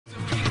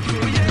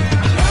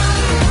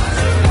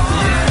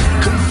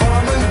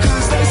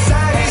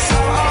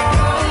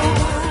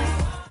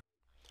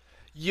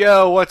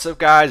Yo, what's up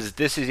guys?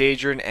 This is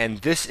Adrian and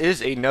this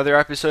is another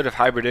episode of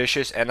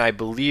Hybridicious, and I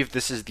believe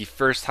this is the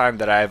first time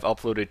that I've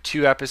uploaded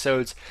 2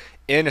 episodes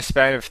in a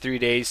span of 3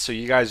 days, so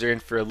you guys are in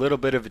for a little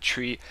bit of a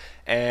treat.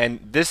 And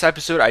this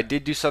episode I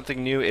did do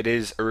something new. It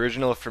is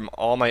original from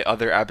all my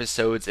other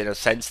episodes in a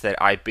sense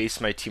that I based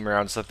my team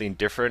around something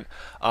different.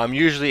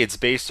 Usually it's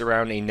based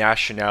around a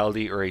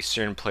nationality or a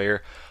certain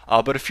player.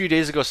 But a few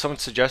days ago, someone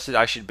suggested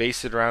I should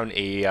base it around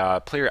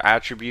a player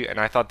attribute, and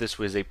I thought this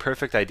was a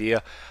perfect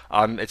idea.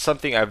 It's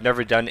something I've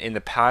never done in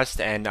the past,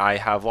 and I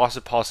have lots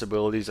of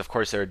possibilities. Of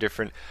course, there are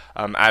different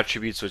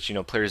attributes which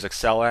players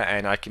excel at,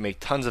 and I can make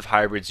tons of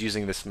hybrids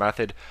using this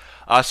method.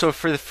 So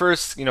for the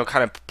first,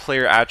 kind of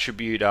player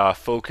attribute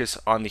focus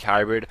on the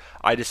hybrid,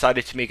 I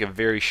decided to make a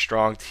very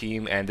strong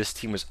team, and this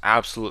team was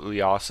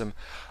absolutely awesome.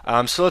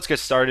 So let's get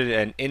started.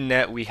 And in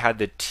net, we had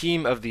the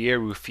team of the year,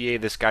 Ruffier.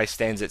 This guy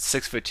stands at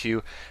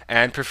 6'2",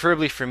 and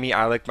preferably for me,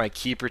 I like my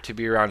keeper to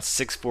be around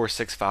 6'4",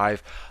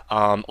 6'5".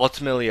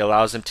 Ultimately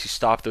allows him to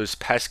stop those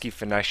pesky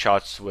finesse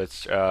shots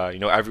which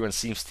everyone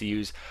seems to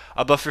use.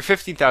 But for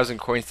 15,000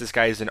 coins, this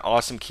guy is an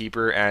awesome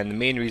keeper, and the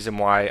main reason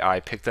why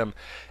I picked him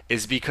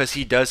is because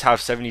he does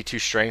have 72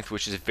 strength,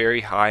 which is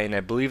very high, and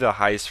I believe the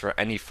highest for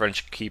any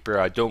French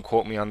keeper. Don't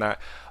quote me on that.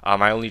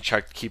 I only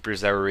checked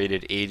keepers that were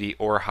rated 80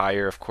 or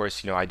higher. Of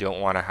course, I don't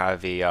want to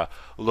have a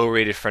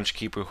low-rated French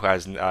keeper who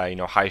has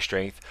high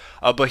strength.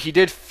 But he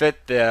did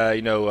fit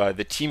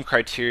the team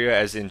criteria,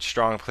 as in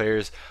strong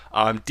players.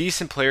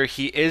 Decent player.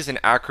 He is an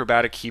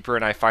acrobatic keeper,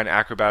 and I find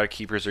acrobatic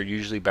keepers are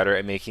usually better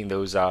at making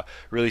those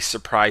really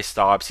surprise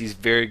stops. He's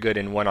very good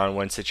in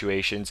one-on-one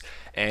situations,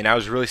 and I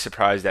was really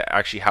surprised at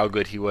actually how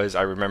good he was.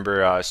 I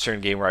remember a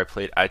certain game where I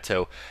played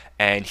Eto,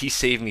 and he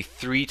saved me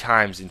 3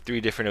 times in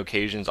 3 different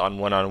occasions on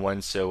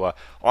one-on-one. So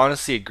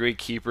honestly, a great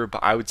keeper,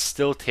 but I would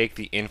still take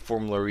the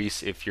Inform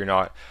Lloris if you're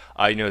not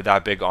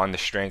that big on the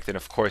strength. And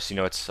of course,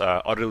 it's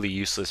utterly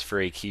useless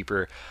for a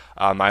keeper.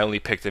 I only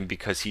picked him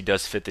because he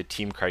does fit the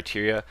team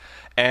criteria.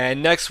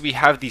 And next we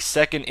have the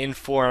second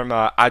Inform,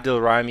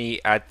 Adil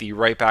Rami, at the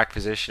right back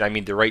position. I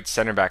mean the right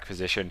center back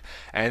position.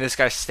 And this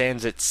guy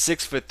stands at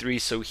 6'3",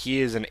 so he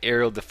is an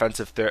aerial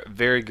defensive threat,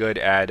 very good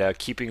at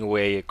keeping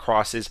away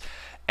crosses.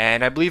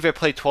 And I believe I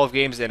played 12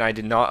 games and I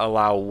did not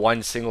allow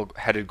one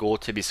single-headed goal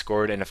to be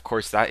scored. And of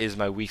course, that is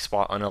my weak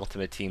spot on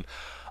Ultimate Team.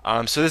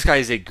 So this guy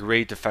is a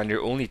great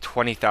defender, only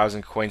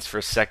 20,000 coins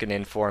for second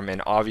Inform,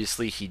 and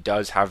obviously he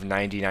does have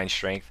 99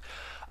 strength.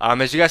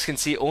 As you guys can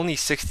see, only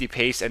 60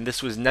 pace, and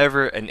this was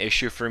never an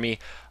issue for me.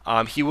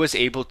 He was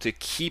able to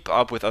keep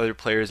up with other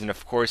players, and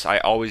of course I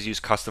always use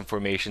custom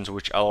formations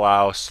which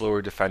allow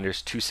slower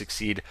defenders to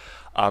succeed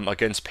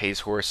against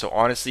pace horse. So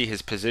honestly,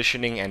 his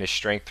positioning and his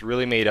strength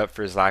really made up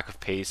for his lack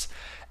of pace,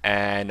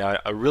 and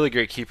a really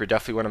great keeper,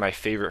 definitely one of my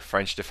favorite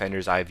French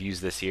defenders I've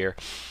used this year.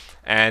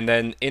 And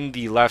then in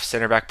the left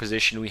center back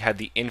position, we had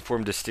the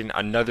Inform Destin,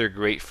 another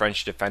great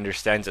French defender,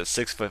 stands at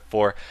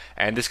 6'4",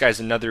 and this guy's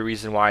another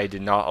reason why I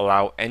did not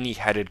allow any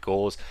headed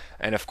goals.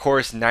 And of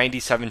course,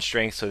 97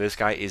 strength, so this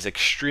guy is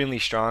extremely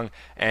strong.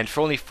 And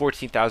for only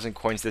 14,000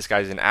 coins, this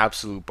guy is an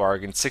absolute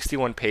bargain.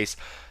 61 pace.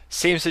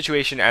 Same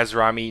situation as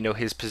Rami,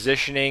 his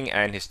positioning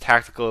and his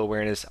tactical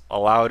awareness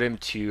allowed him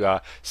to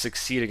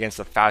succeed against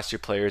the faster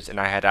players, and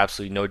I had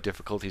absolutely no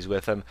difficulties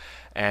with him.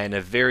 And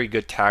a very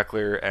good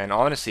tackler, and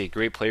honestly a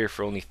great player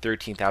for only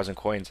 13,000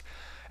 coins.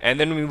 And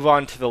then we move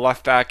on to the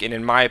left back, and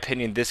in my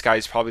opinion, this guy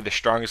is probably the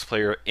strongest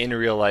player in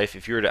real life.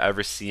 If you were to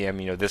ever see him,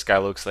 this guy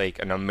looks like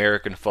an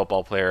American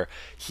football player.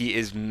 He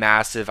is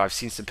massive. I've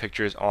seen some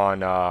pictures on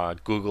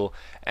Google,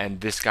 and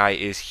this guy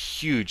is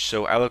huge.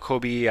 So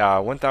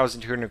Alakobi,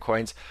 1,200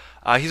 coins.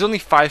 He's only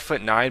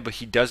 5'9", but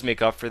he does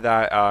make up for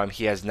that.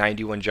 He has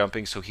 91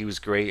 jumping, so he was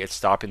great at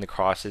stopping the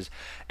crosses.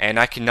 And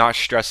I cannot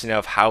stress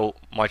enough how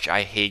much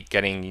I hate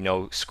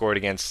getting scored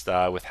against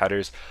with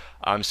headers.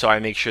 So I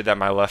make sure that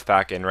my left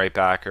back and right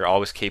back are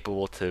always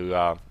capable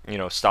to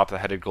stop the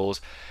headed goals.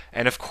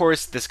 And of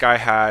course, this guy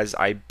has,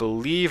 I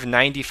believe,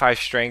 95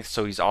 strength,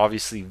 so he's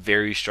obviously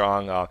very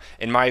strong.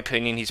 In my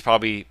opinion, he's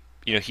probably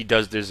he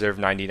does deserve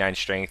 99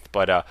 strength,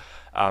 but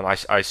I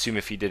assume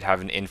if he did have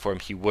an Inform,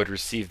 he would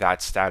receive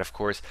that stat, of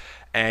course.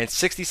 And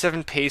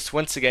 67 pace,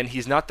 once again,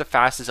 he's not the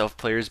fastest of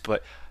players,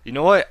 but you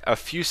know what? A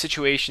few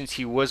situations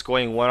he was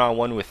going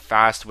one-on-one with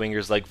fast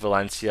wingers like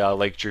Valencia,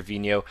 like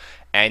Gervinho,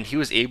 and he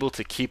was able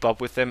to keep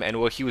up with them. And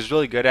what he was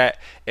really good at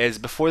is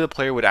before the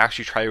player would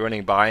actually try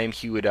running by him,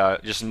 he would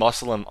just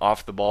muscle him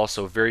off the ball,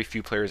 so very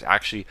few players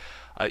actually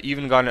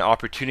even got an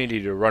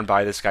opportunity to run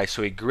by this guy.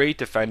 So a great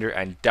defender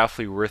and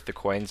definitely worth the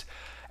coins.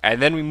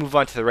 And then we move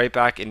on to the right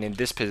back, and in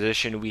this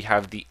position we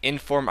have the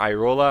Inform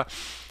Irola.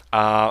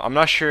 I'm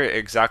not sure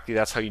exactly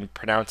that's how you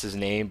pronounce his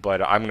name,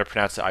 but I'm going to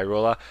pronounce it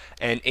Irola.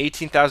 And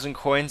 18,000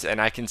 coins, and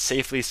I can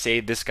safely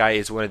say this guy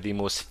is one of the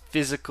most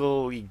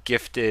physically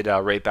gifted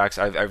right backs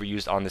I've ever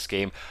used on this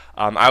game.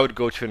 I would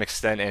go to an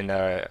extent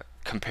and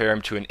compare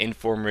him to an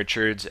Inform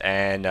Richards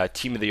and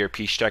Team of the Year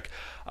Piszczek.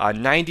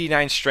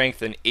 99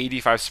 strength and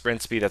 85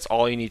 sprint speed. That's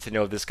all you need to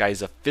know. This guy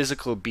is a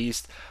physical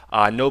beast.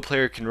 No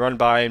player can run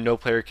by him. No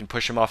player can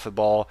push him off the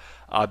ball.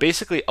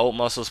 Basically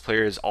outmuscles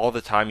players all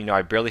the time. You know,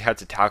 I barely had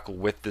to tackle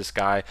with this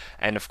guy.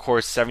 And of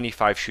course,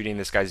 75 shooting.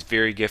 This guy's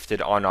very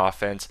gifted on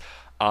offense.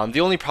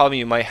 The only problem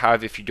you might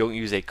have if you don't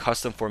use a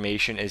custom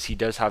formation is he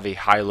does have a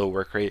high-low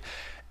work rate.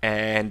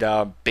 And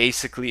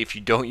basically, if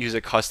you don't use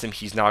a custom,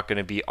 he's not going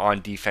to be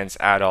on defense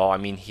at all. I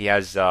mean, he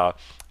has a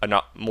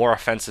more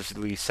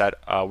offensively set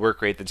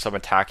work rate than some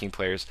attacking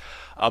players.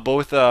 But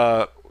with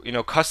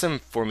custom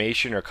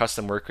formation or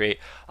custom work rate,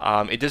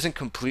 it doesn't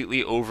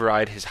completely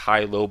override his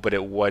high-low, but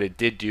what it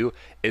did do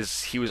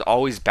is he was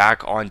always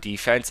back on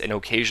defense, and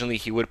occasionally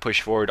he would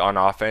push forward on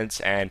offense,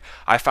 and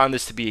I found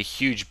this to be a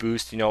huge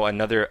boost. You know,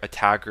 another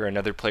attacker,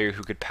 another player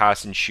who could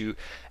pass and shoot,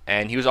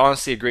 and he was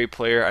honestly a great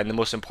player, and the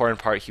most important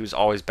part, he was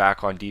always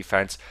back on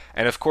defense.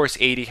 And of course,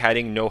 80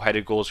 heading, no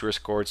headed goals were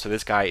scored, so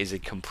this guy is a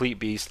complete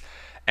beast,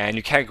 and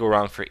you can't go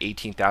wrong for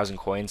 18,000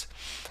 coins.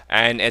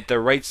 And at the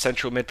right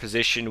central mid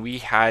position, we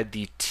had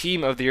the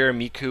Team of the Year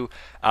Miku.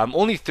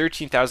 Only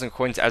 13,000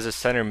 coins as a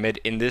center mid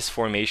in this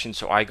formation,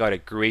 so I got a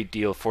great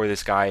deal for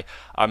this guy.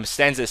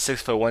 Stands at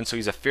 6'1", so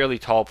he's a fairly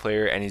tall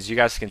player, and as you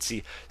guys can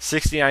see,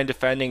 69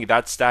 defending.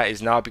 That stat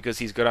is not because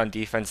he's good on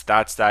defense.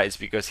 That stat is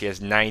because he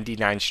has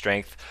 99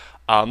 strength.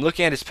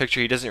 Looking at his picture,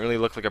 he doesn't really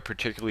look like a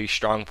particularly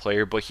strong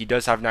player, but he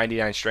does have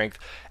 99 strength,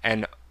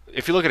 and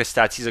if you look at his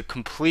stats, he's a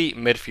complete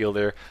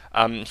midfielder.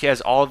 He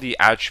has all the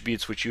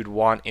attributes which you'd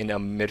want in a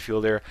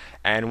midfielder.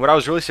 And what I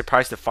was really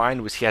surprised to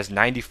find was he has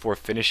 94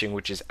 finishing,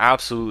 which is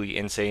absolutely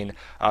insane.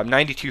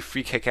 92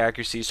 free kick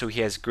accuracy, so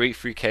he has great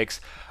free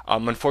kicks.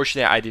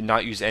 Unfortunately, I did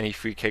not use any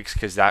free kicks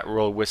because that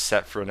role was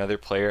set for another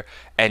player.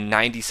 And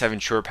 97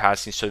 short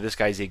passing, so this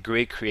guy is a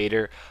great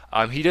creator.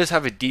 He does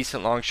have a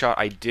decent long shot.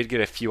 I did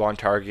get a few on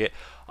target.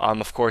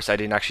 Of course, I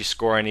didn't actually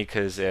score any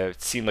because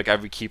it seemed like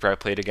every keeper I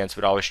played against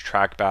would always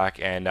track back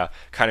and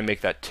kind of make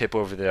that tip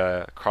over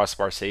the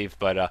crossbar save.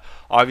 But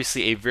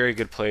obviously a very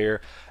good player.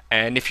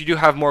 And if you do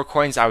have more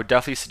coins, I would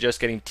definitely suggest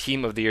getting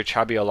Team of the Year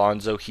Xabi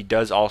Alonso. He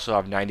does also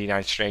have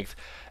 99 strength,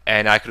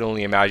 and I could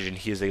only imagine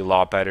he is a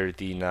lot better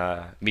than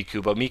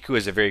Miku. But Miku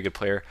is a very good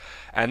player.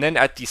 And then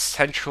at the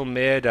central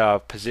mid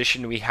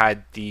position, we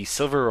had the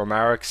Silver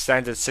Romarek,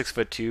 stands at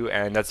 6'2",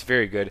 and that's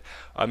very good.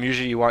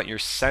 Usually you want your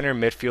center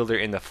midfielder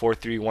in the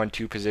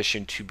 4-3-1-2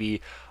 position to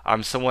be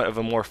somewhat of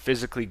a more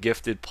physically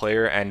gifted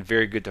player and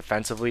very good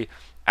defensively,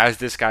 as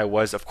this guy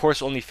was. Of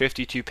course, only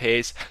 52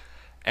 pace.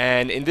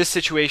 And in this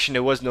situation,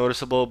 it was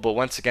noticeable, but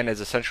once again, as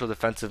a central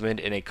defensive mid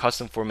in a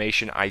custom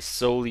formation, I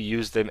solely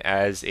used him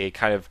as a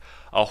kind of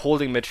a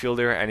holding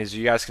midfielder. And as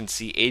you guys can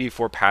see,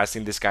 84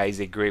 passing. This guy is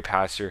a great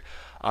passer.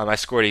 I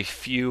scored a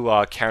few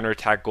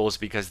counterattack goals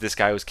because this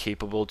guy was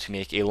capable to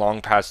make a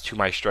long pass to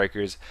my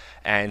strikers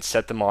and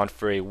set them on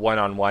for a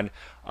one-on-one.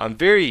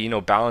 Very,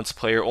 balanced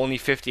player. Only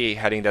 58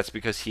 heading. That's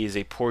because he is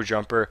a poor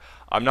jumper.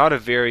 I'm not a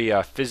very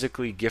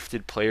physically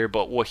gifted player,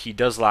 but what he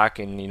does lack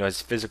in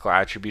his physical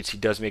attributes, he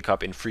does make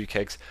up in free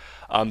kicks.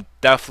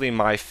 Definitely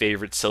my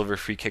favorite silver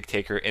free kick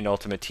taker in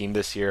Ultimate Team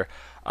this year.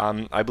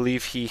 I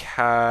believe he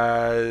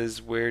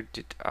has, where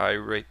did I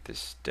write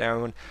this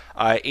down?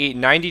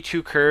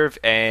 92 curve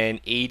and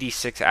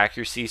 86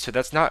 accuracy, so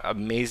that's not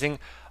amazing.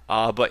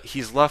 But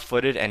he's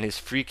left-footed, and his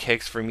free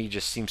kicks for me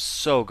just seem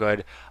so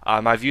good.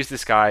 I've used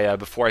this guy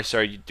before I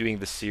started doing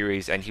the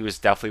series, and he was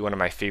definitely one of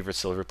my favorite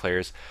silver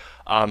players.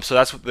 So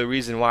that's the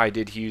reason why I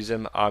did use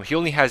him. He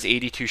only has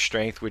 82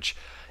 strength, which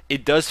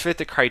it does fit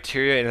the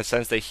criteria in a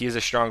sense that he is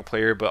a strong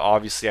player, but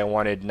obviously I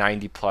wanted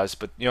 90 plus.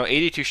 But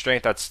 82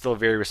 strength, that's still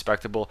very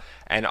respectable,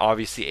 and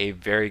obviously a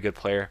very good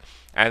player.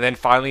 And then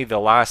finally, the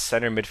last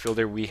center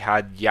midfielder, we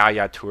had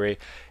Yaya Toure.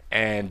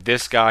 And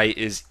this guy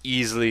is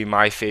easily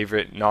my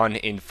favorite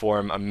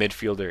non-inform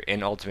midfielder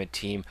in Ultimate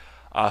Team.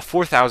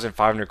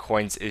 4,500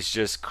 coins is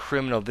just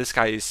criminal. This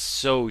guy is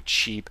so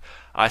cheap.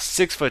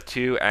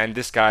 6'2", and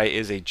this guy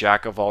is a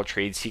jack of all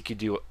trades. He could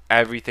do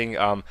everything.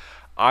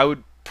 I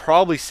would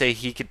probably say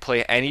he could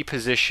play any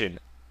position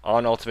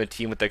on Ultimate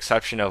Team with the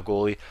exception of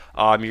goalie.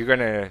 You're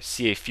gonna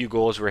see a few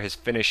goals where his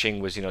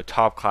finishing was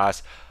top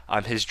class.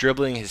 His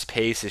dribbling, his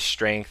pace, his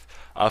strength.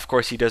 Of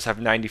course, he does have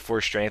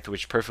 94 strength,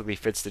 which perfectly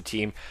fits the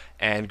team,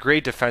 and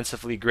great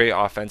defensively, great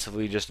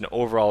offensively, just an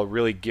overall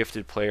really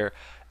gifted player.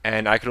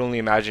 And I could only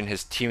imagine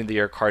his Team of the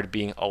Year card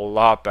being a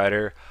lot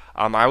better.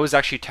 I was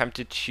actually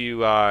tempted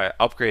to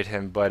upgrade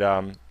him, but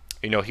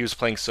he was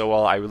playing so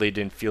well, I really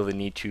didn't feel the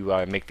need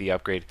to make the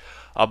upgrade.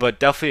 But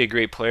definitely a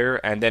great player.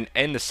 And then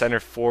in the center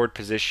forward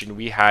position,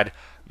 we had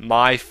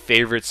my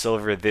favorite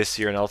silver this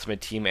year in Ultimate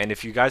Team. And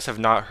if you guys have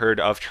not heard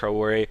of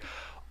Traore,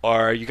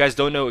 or you guys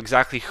don't know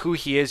exactly who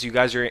he is, you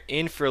guys are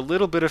in for a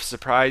little bit of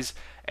surprise.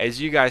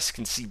 As you guys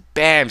can see,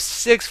 bam,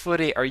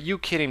 6'8". Are you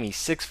kidding me?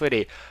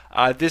 6'8".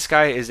 This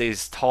guy is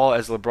as tall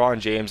as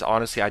LeBron James.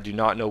 Honestly, I do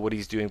not know what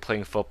he's doing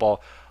playing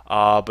football.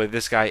 But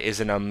this guy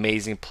is an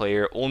amazing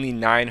player. Only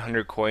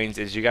 900 coins.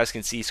 As you guys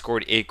can see, he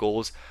scored 8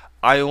 goals.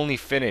 I only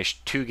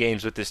finished 2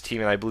 games with this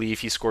team, and I believe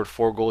he scored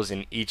 4 goals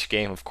in each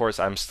game. Of course,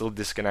 I'm still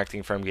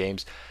disconnecting from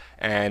games,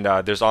 and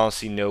there's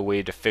honestly no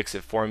way to fix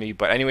it for me.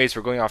 But anyways,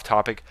 we're going off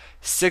topic.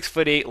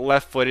 6'8",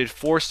 left-footed,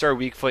 4-star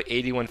weak foot,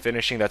 81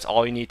 finishing. That's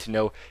all you need to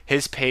know.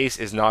 His pace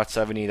is not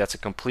 70. That's a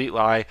complete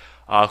lie.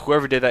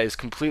 Whoever did that is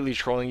completely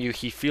trolling you.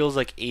 He feels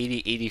like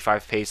 80,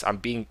 85 pace. I'm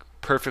being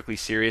perfectly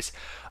serious.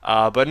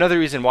 But another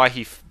reason why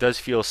he does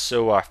feel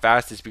so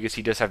fast is because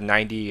he does have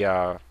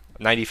 95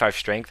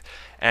 strength,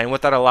 and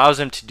what that allows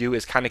him to do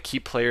is kind of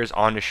keep players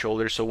on his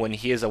shoulder. So when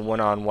he is a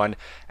one-on-one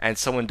and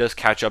someone does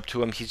catch up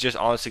to him, he's just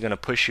honestly going to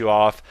push you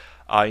off,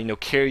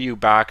 carry you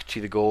back to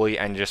the goalie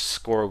and just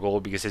score a goal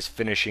because his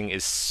finishing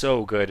is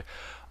so good.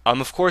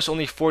 Of course,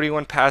 only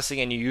 41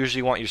 passing, and you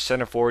usually want your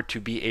center forward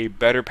to be a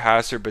better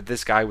passer, but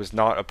this guy was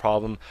not a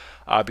problem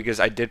because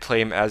I did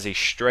play him as a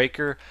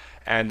striker.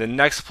 And the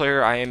next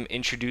player I am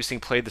introducing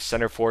played the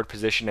center forward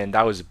position, and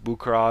that was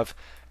Bukharov.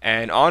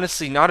 And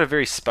honestly, not a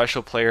very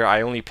special player.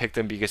 I only picked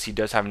him because he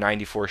does have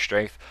 94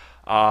 strength.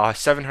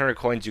 700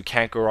 coins, you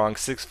can't go wrong.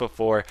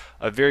 6'4",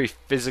 a very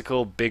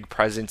physical, big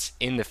presence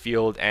in the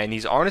field, and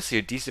he's honestly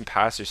a decent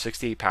passer.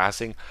 68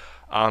 passing.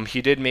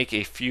 He did make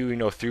a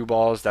few, through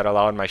balls that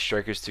allowed my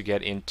strikers to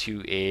get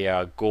into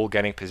a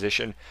goal-getting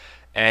position.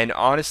 And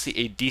honestly,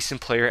 a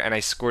decent player, and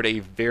I scored a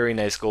very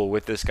nice goal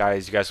with this guy,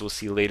 as you guys will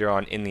see later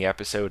on in the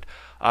episode.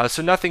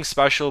 So nothing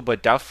special,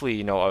 but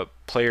definitely, a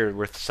player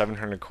worth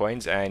 700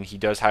 coins, and he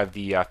does have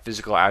the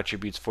physical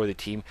attributes for the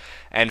team.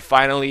 And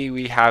finally,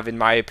 we have, in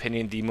my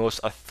opinion, the most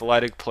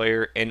athletic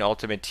player in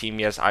Ultimate Team.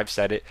 Yes, I've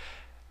said it.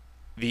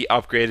 The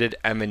upgraded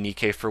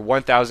Emenike. For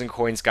 1,000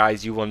 coins,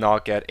 guys, you will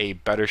not get a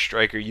better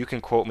striker. You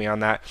can quote me on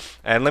that.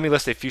 And let me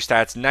list a few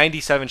stats.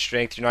 97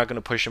 strength. You're not going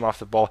to push him off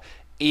the ball.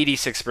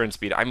 86 sprint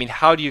speed. I mean,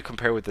 how do you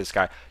compare with this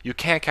guy? You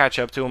can't catch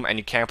up to him, and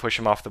you can't push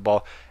him off the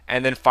ball.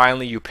 And then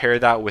finally, you pair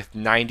that with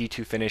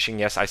 92 finishing.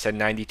 Yes, I said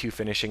 92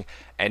 finishing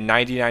and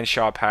 99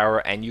 shot power,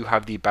 and you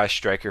have the best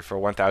striker for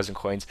 1,000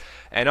 coins.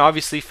 And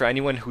obviously, for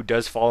anyone who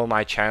does follow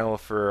my channel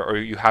or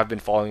you have been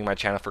following my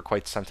channel for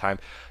quite some time,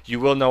 you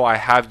will know I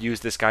have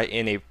used this guy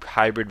in a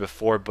hybrid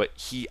before, but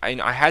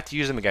I had to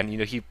use him again.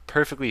 He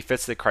perfectly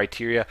fits the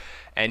criteria,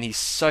 and he's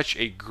such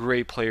a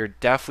great player.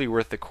 Definitely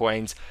worth the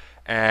coins.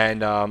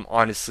 And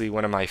honestly,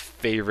 one of my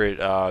favorite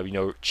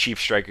cheap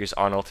strikers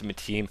on Ultimate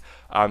Team.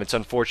 It's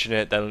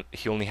unfortunate that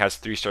he only has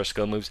 3-star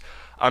skill moves.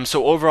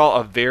 So overall,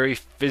 a very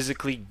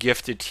physically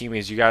gifted team.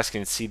 As you guys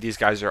can see, these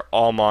guys are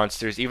all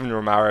monsters. Even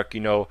Romarek,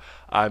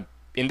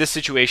 in this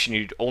situation,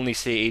 you'd only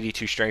say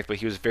 82 strength, but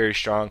he was very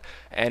strong.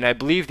 And I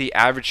believe the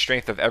average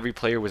strength of every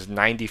player was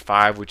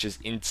 95, which is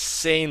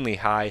insanely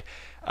high.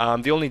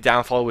 The only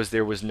downfall was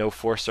there was no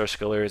 4-star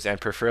skillers,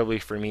 and preferably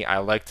for me, I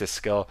like to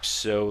skill.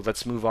 So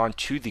let's move on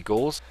to the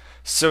goals.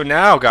 So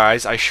now,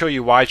 guys, I show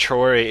you why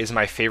Traore is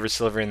my favorite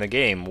silver in the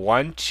game.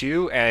 1,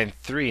 2, and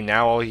 3.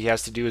 Now all he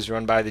has to do is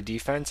run by the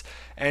defense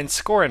and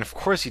score, and of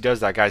course he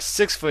does that, guys.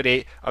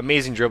 6'8",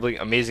 amazing dribbling,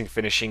 amazing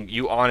finishing.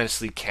 You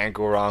honestly can't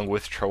go wrong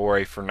with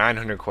Traore for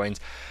 900 coins.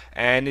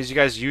 And as you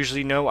guys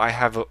usually know, I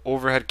have an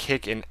overhead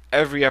kick in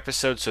every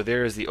episode, so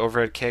there is the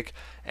overhead kick.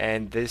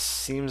 And this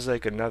seems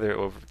like another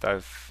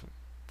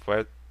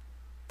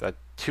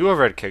two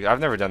overhead kicks. I've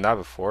never done that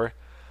before.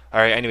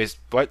 Alright, anyways,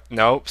 what?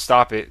 No,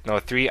 stop it. No,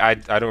 3, I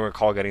don't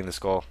recall getting this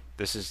goal.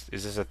 Is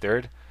this a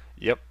third?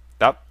 Yep.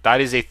 That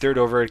is a third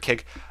overhead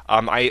kick.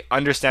 I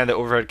understand that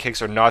overhead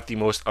kicks are not the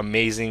most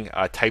amazing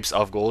types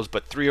of goals,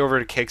 but 3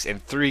 overhead kicks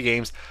in 3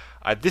 games.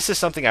 This is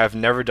something I've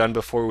never done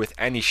before with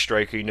any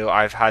striker.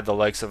 I've had the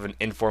likes of an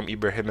informed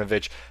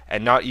Ibrahimovic,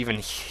 and not even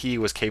he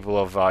was capable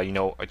of,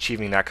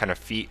 achieving that kind of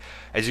feat.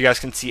 As you guys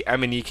can see,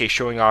 Emenike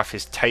showing off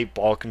his tight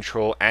ball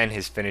control and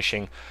his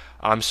finishing.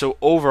 So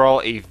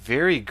overall, a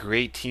very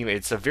great team.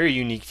 It's a very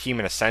unique team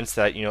in a sense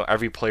that,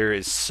 every player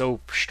is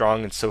so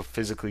strong and so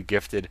physically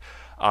gifted.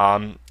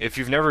 If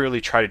you've never really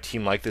tried a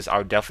team like this, I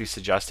would definitely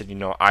suggest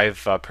it.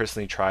 I've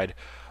personally tried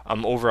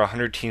over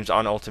 100 teams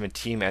on Ultimate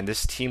Team, and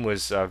this team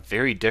was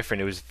very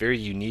different. It was very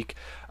unique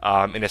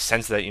in a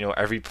sense that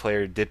every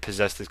player did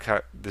possess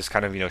this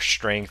kind of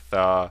strength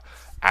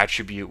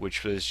attribute,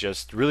 which was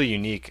just really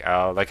unique.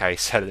 Like I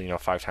said,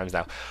 5 times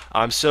now.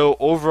 So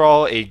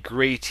overall, a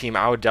great team.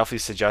 I would definitely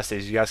suggest it.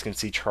 As you guys can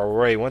see,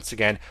 Traore once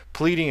again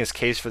pleading his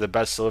case for the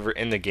best silver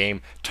in the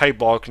game. Tight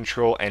ball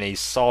control and a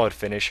solid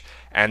finish.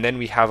 And then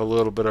we have a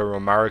little bit of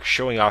Romarek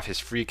showing off his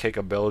free kick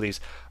abilities.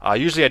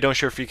 Usually I don't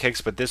show free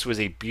kicks, but this was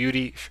a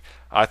beauty.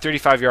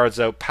 35 yards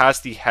out,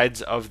 past the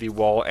heads of the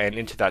wall and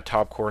into that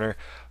top corner.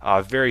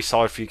 Very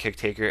solid free kick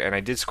taker, and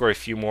I did score a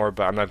few more,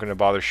 but I'm not going to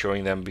bother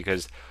showing them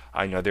because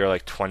I know they're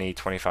like 20,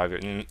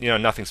 25,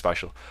 nothing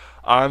special.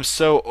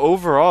 So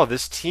overall,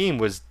 this team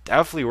was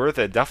definitely worth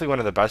it. Definitely one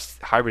of the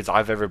best hybrids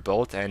I've ever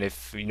built, and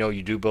if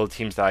you do build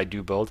teams that I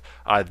do build,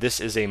 this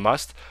is a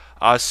must.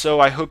 So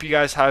I hope you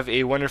guys have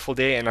a wonderful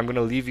day, and I'm going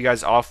to leave you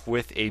guys off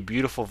with a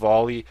beautiful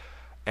volley.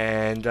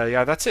 And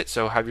yeah, that's it.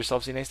 So have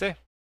yourselves a nice day.